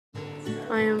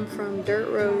I am from dirt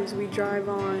roads we drive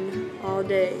on all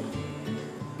day.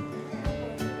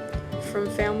 From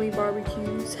family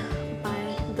barbecues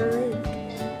by the lake.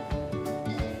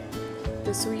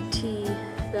 The sweet tea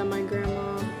that my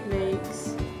grandma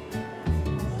makes.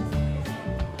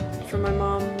 From my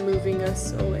mom moving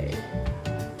us away.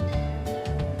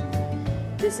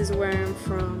 This is where I'm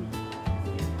from.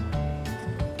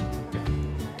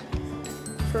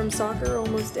 From soccer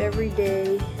almost every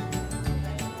day.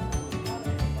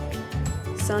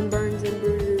 Sunburns and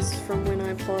bruises from when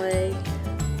I play.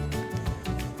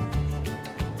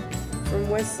 From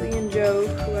Wesley and Joe,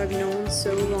 who I've known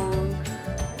so long.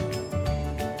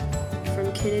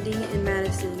 From Kennedy and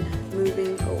Madison,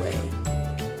 moving away.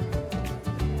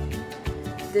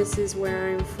 This is where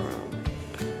I'm from.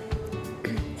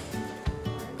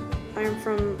 I am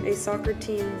from a soccer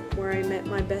team where I met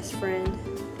my best friend.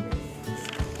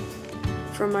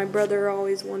 From my brother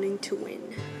always wanting to win.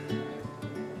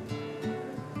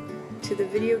 To the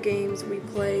video games we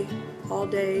play all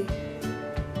day.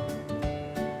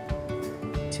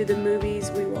 To the movies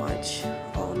we watch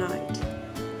all night.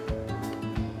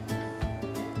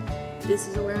 This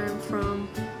is where I'm from.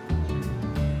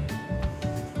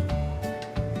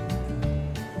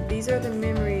 These are the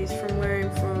memories from where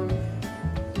I'm from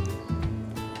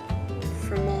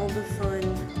all the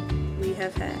fun we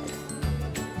have had.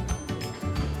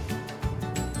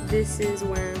 This is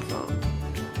where I'm from.